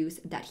abuse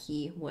that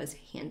he was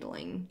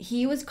handling.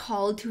 He was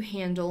called to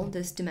handle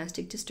this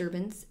domestic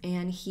disturbance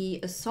and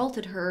he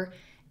assaulted her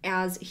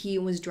as he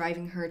was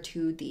driving her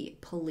to the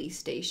police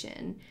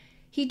station.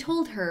 He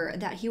told her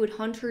that he would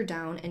hunt her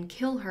down and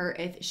kill her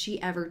if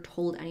she ever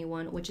told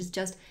anyone, which is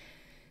just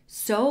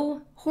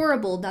So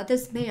horrible that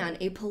this man,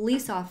 a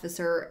police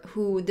officer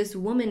who this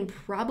woman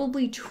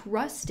probably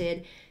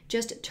trusted,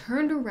 just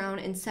turned around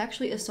and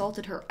sexually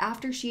assaulted her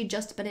after she had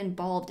just been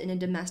involved in a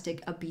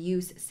domestic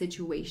abuse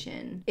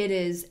situation. It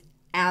is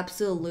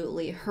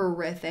absolutely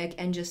horrific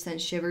and just sent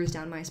shivers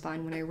down my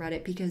spine when I read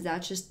it, because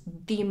that's just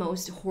the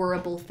most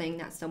horrible thing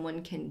that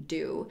someone can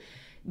do.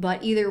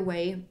 But either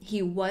way,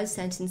 he was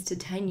sentenced to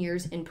 10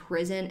 years in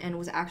prison and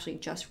was actually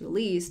just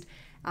released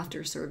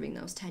after serving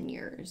those 10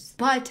 years.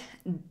 But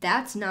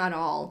that's not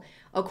all.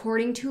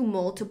 According to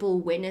multiple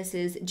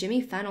witnesses,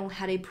 Jimmy Fennell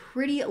had a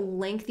pretty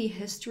lengthy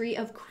history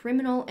of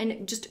criminal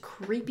and just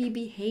creepy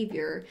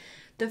behavior.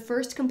 The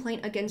first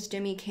complaint against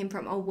Jimmy came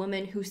from a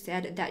woman who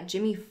said that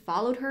Jimmy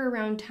followed her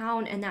around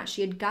town and that she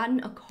had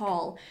gotten a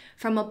call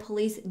from a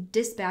police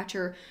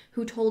dispatcher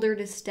who told her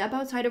to step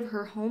outside of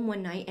her home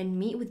one night and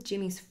meet with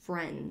Jimmy's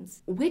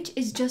friends, which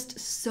is just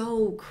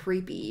so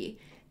creepy.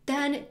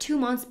 Then, 2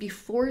 months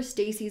before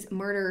Stacey's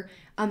murder,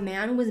 a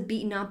man was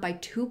beaten up by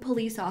 2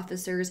 police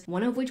officers,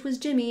 one of which was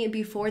Jimmy,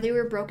 before they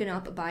were broken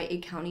up by a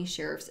county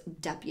sheriff's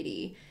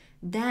deputy.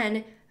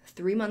 Then,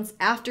 3 months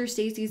after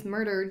Stacey's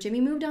murder,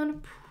 Jimmy moved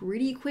on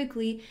pretty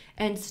quickly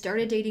and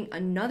started dating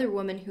another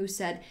woman who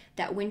said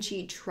that when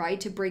she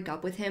tried to break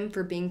up with him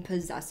for being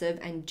possessive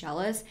and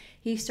jealous,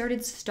 he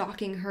started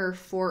stalking her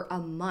for a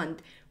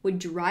month, would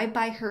drive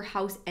by her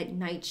house at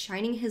night,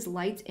 shining his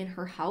lights in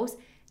her house,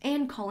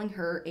 and calling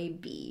her a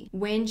B.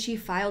 When she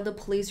filed a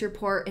police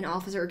report, an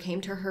officer came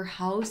to her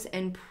house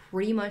and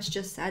pretty much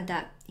just said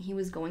that he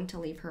was going to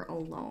leave her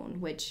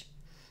alone, which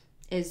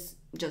is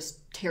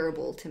just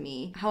terrible to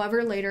me.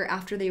 However, later,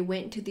 after they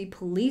went to the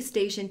police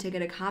station to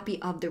get a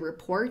copy of the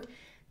report,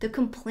 the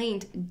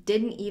complaint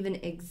didn't even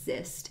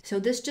exist. So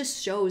this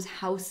just shows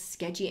how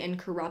sketchy and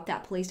corrupt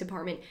that police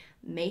department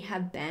may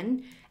have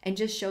been, and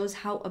just shows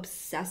how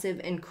obsessive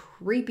and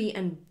creepy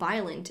and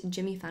violent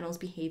Jimmy Fennell's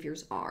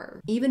behaviors are.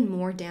 Even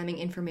more damning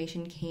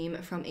information came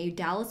from a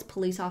Dallas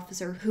police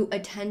officer who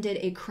attended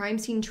a crime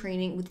scene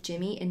training with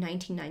Jimmy in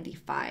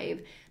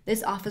 1995.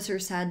 This officer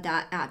said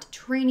that at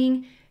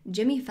training,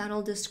 Jimmy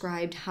Fennell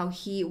described how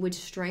he would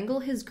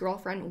strangle his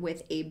girlfriend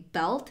with a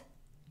belt,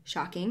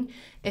 shocking,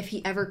 if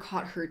he ever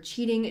caught her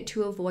cheating,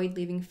 to avoid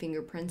leaving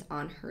fingerprints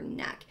on her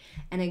neck.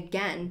 And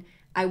again,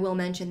 I will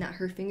mention that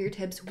her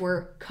fingertips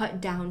were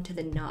cut down to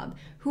the nub.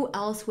 Who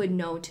else would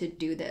know to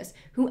do this?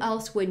 Who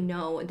else would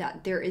know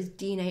that there is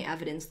DNA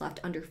evidence left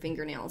under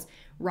fingernails?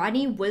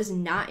 Rodney was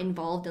not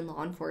involved in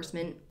law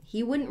enforcement.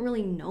 He wouldn't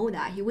really know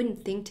that. He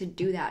wouldn't think to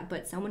do that,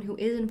 but someone who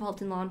is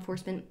involved in law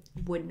enforcement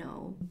would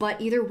know.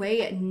 But either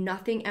way,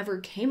 nothing ever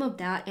came of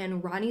that,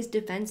 and Rodney's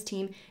defense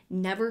team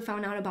never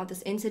found out about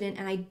this incident,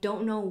 and I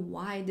don't know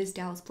why this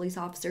Dallas police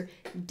officer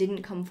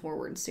didn't come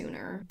forward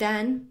sooner.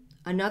 Then,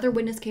 another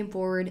witness came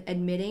forward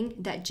admitting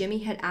that Jimmy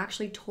had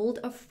actually told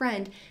a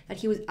friend that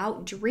he was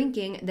out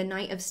drinking the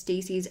night of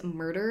Stacey's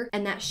murder,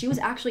 and that she was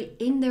actually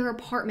in their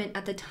apartment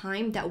at the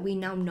time that we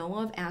now know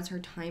of as her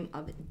time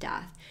of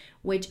death,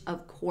 which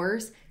of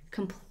course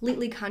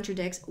completely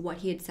contradicts what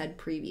he had said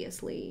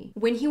previously.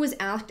 When he was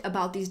asked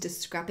about these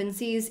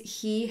discrepancies,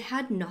 he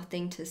had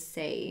nothing to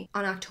say.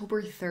 On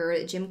October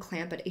 3rd, Jim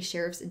Clampett, a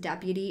sheriff's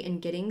deputy in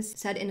Giddings,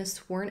 said in a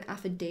sworn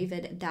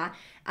affidavit that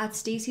at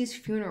Stacey's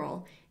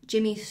funeral,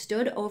 Jimmy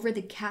stood over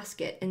the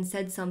casket and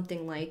said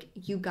something like,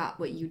 "You got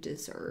what you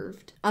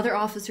deserved." Other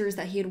officers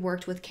that he had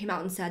worked with came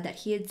out and said that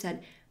he had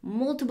said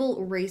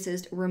multiple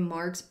racist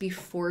remarks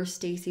before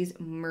Stacey's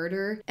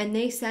murder, and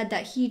they said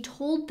that he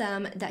told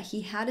them that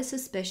he had a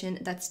suspicion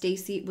that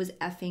Stacey was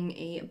effing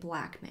a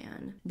black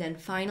man. Then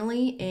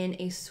finally, in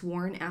a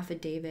sworn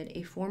affidavit,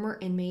 a former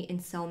inmate and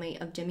cellmate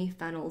of Jimmy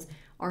Fennell's,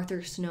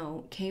 Arthur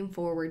Snow, came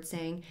forward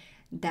saying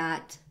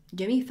that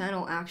Jimmy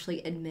Fennell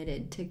actually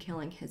admitted to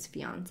killing his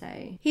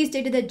fiancée. He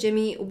stated that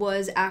Jimmy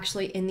was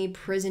actually in the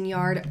prison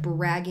yard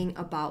bragging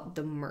about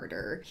the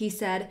murder. He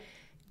said,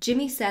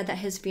 Jimmy said that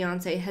his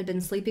fiancée had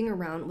been sleeping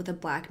around with a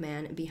black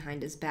man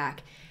behind his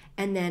back.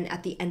 And then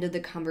at the end of the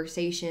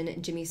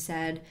conversation, Jimmy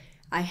said,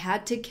 "I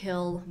had to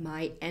kill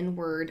my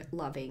N-word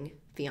loving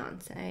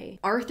fiancé."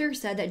 Arthur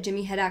said that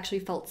Jimmy had actually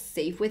felt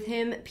safe with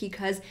him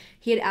because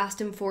he had asked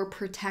him for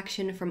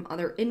protection from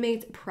other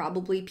inmates,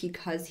 probably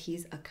because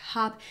he's a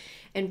cop,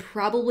 and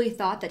probably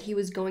thought that he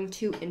was going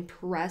to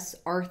impress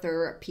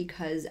Arthur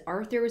because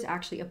Arthur was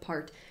actually a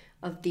part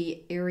of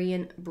the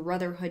Aryan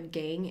Brotherhood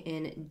gang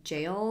in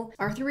jail.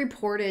 Arthur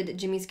reported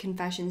Jimmy's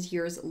confessions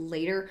years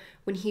later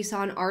when he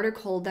saw an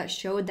article that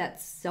showed that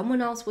someone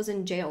else was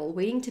in jail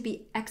waiting to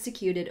be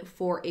executed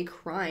for a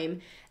crime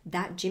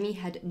that Jimmy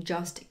had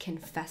just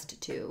confessed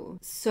to.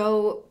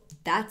 So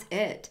that's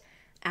it.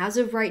 As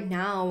of right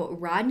now,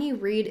 Rodney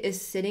Reed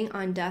is sitting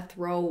on death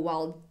row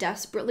while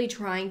desperately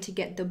trying to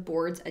get the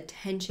board's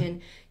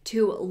attention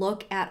to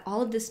look at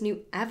all of this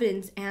new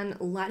evidence and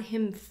let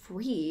him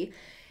free.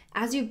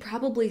 As you've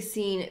probably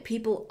seen,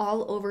 people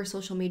all over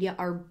social media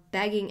are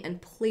begging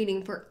and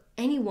pleading for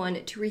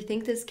anyone to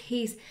rethink this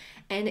case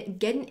and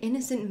get an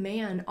innocent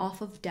man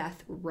off of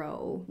death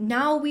row.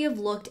 Now we have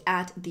looked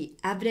at the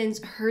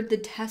evidence, heard the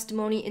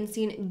testimony, and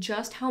seen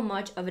just how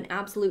much of an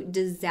absolute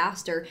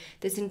disaster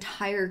this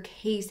entire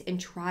case and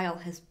trial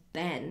has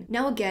been.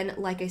 Now again,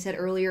 like I said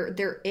earlier,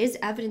 there is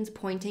evidence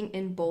pointing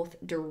in both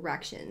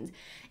directions.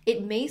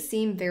 It may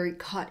seem very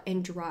cut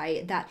and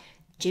dry that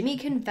Jimmy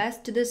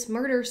confessed to this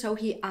murder, so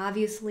he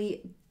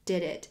obviously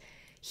did it.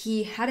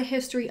 He had a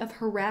history of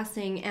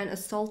harassing and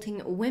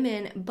assaulting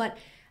women, but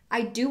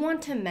I do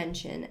want to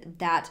mention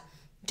that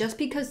just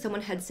because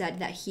someone had said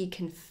that he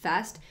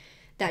confessed,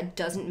 that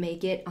doesn't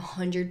make it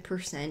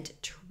 100%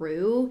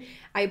 true.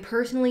 I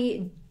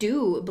personally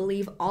do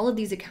believe all of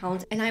these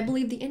accounts, and I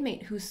believe the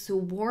inmate who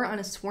swore on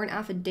a sworn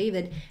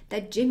affidavit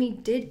that Jimmy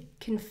did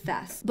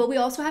confess. But we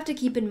also have to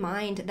keep in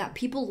mind that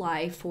people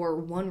lie for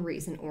one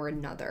reason or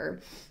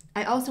another.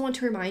 I also want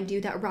to remind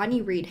you that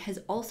Rodney Reed has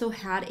also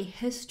had a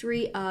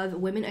history of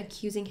women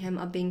accusing him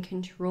of being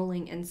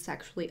controlling and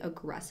sexually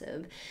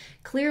aggressive.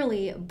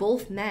 Clearly,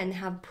 both men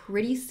have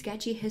pretty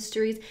sketchy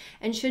histories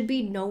and should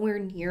be nowhere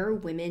near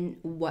women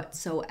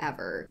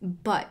whatsoever.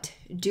 But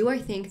do I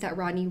think that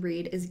Rodney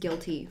Reed is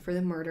guilty for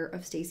the murder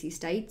of Stacey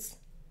Stites?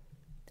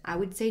 I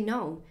would say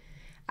no.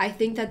 I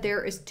think that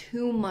there is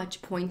too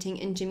much pointing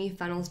in Jimmy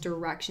Fennell's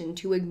direction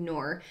to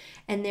ignore,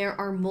 and there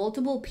are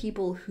multiple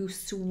people who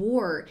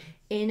swore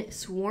in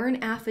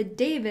sworn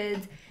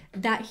affidavits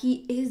that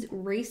he is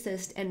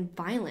racist and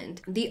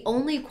violent. The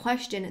only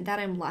question that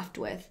I'm left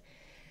with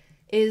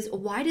is,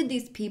 why did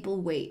these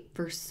people wait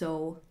for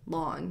so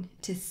long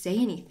to say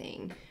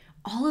anything?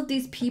 All of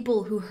these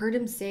people who heard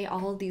him say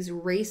all of these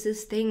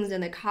racist things,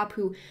 and the cop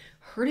who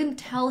heard him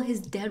tell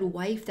his dead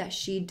wife that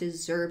she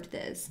deserved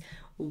this.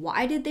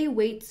 Why did they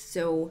wait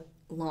so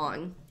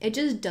long? It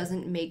just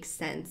doesn't make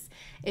sense.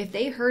 If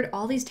they heard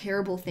all these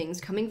terrible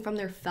things coming from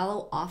their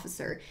fellow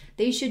officer,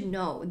 they should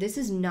know this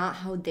is not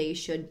how they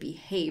should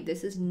behave.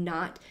 This is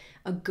not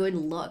a good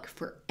look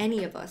for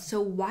any of us.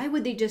 So why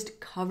would they just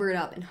cover it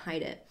up and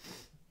hide it?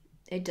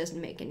 It doesn't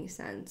make any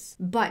sense.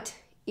 But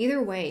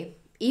either way,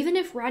 even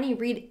if Rodney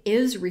Reed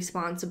is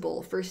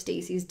responsible for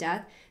Stacey's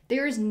death,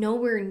 there is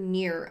nowhere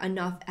near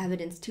enough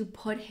evidence to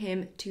put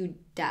him to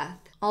death.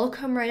 I'll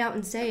come right out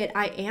and say it.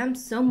 I am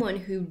someone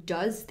who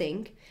does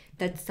think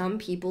that some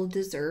people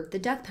deserve the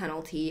death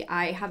penalty.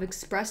 I have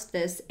expressed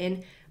this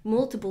in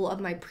multiple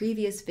of my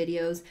previous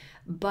videos,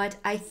 but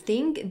I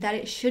think that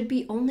it should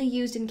be only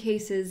used in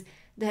cases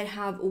that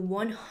have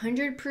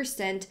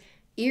 100%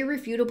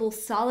 irrefutable,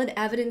 solid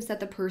evidence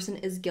that the person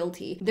is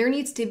guilty. There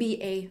needs to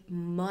be a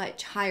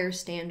much higher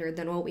standard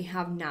than what we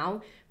have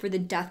now for the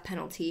death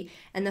penalty.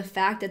 And the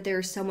fact that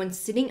there's someone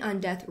sitting on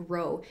death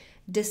row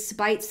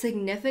despite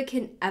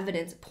significant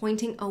evidence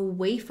pointing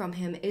away from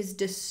him is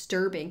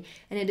disturbing,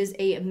 and it is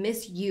a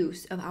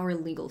misuse of our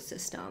legal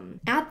system.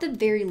 At the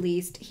very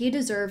least, he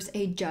deserves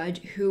a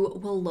judge who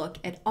will look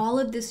at all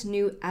of this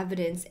new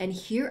evidence and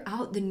hear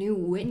out the new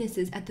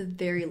witnesses at the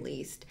very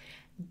least.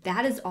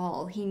 That is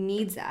all. He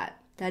needs that.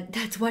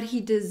 That's what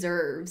he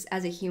deserves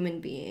as a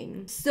human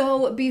being.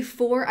 So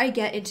before I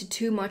get into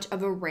too much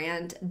of a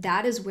rant,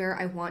 that is where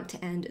I want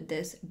to end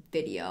this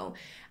video.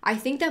 I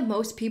think that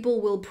most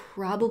people will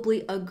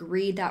probably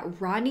agree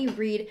that Rodney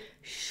Reed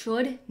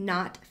should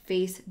not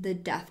face the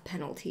death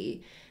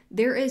penalty.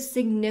 There is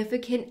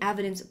significant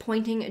evidence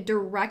pointing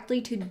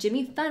directly to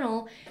Jimmy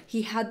Fennell.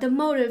 He had the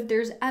motive.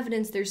 There's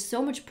evidence. There's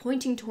so much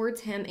pointing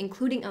towards him,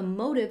 including a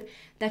motive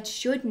that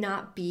should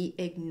not be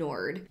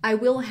ignored. I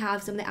will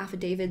have some of the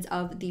affidavits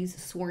of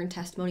these sworn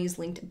testimonies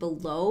linked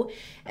below,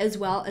 as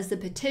well as the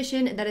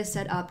petition that is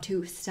set up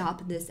to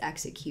stop this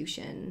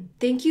execution.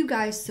 Thank you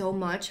guys so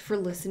much for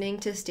listening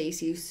to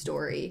Stacey's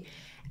story.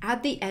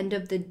 At the end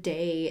of the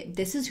day,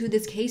 this is who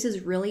this case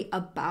is really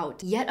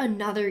about. Yet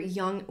another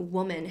young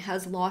woman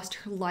has lost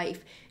her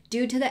life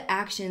due to the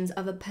actions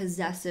of a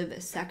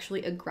possessive,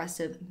 sexually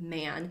aggressive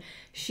man.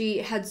 She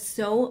had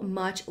so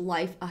much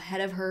life ahead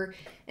of her,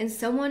 and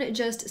someone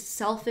just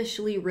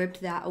selfishly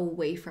ripped that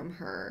away from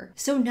her.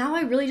 So now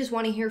I really just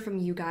want to hear from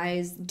you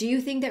guys. Do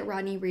you think that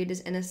Rodney Reed is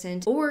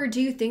innocent, or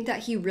do you think that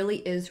he really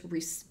is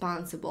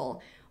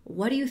responsible?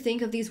 What do you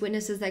think of these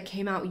witnesses that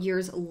came out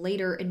years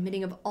later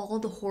admitting of all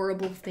the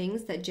horrible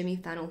things that Jimmy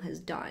Fennell has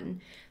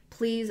done?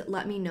 Please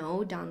let me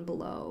know down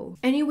below.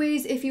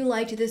 Anyways, if you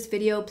liked this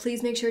video,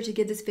 please make sure to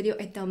give this video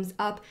a thumbs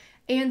up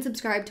and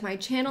subscribe to my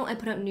channel. I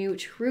put out new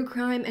true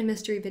crime and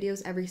mystery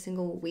videos every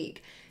single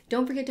week.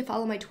 Don't forget to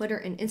follow my Twitter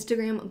and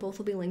Instagram. Both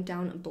will be linked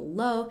down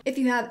below. If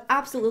you have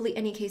absolutely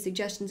any case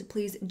suggestions,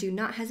 please do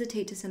not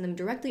hesitate to send them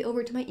directly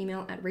over to my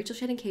email at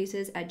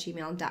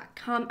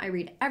RachelShannonCases@gmail.com. I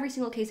read every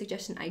single case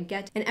suggestion I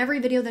get, and every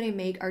video that I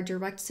make are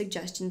direct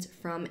suggestions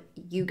from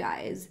you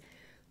guys.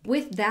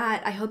 With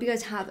that, I hope you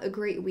guys have a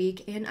great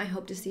week, and I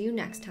hope to see you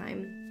next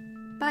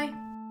time.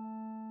 Bye!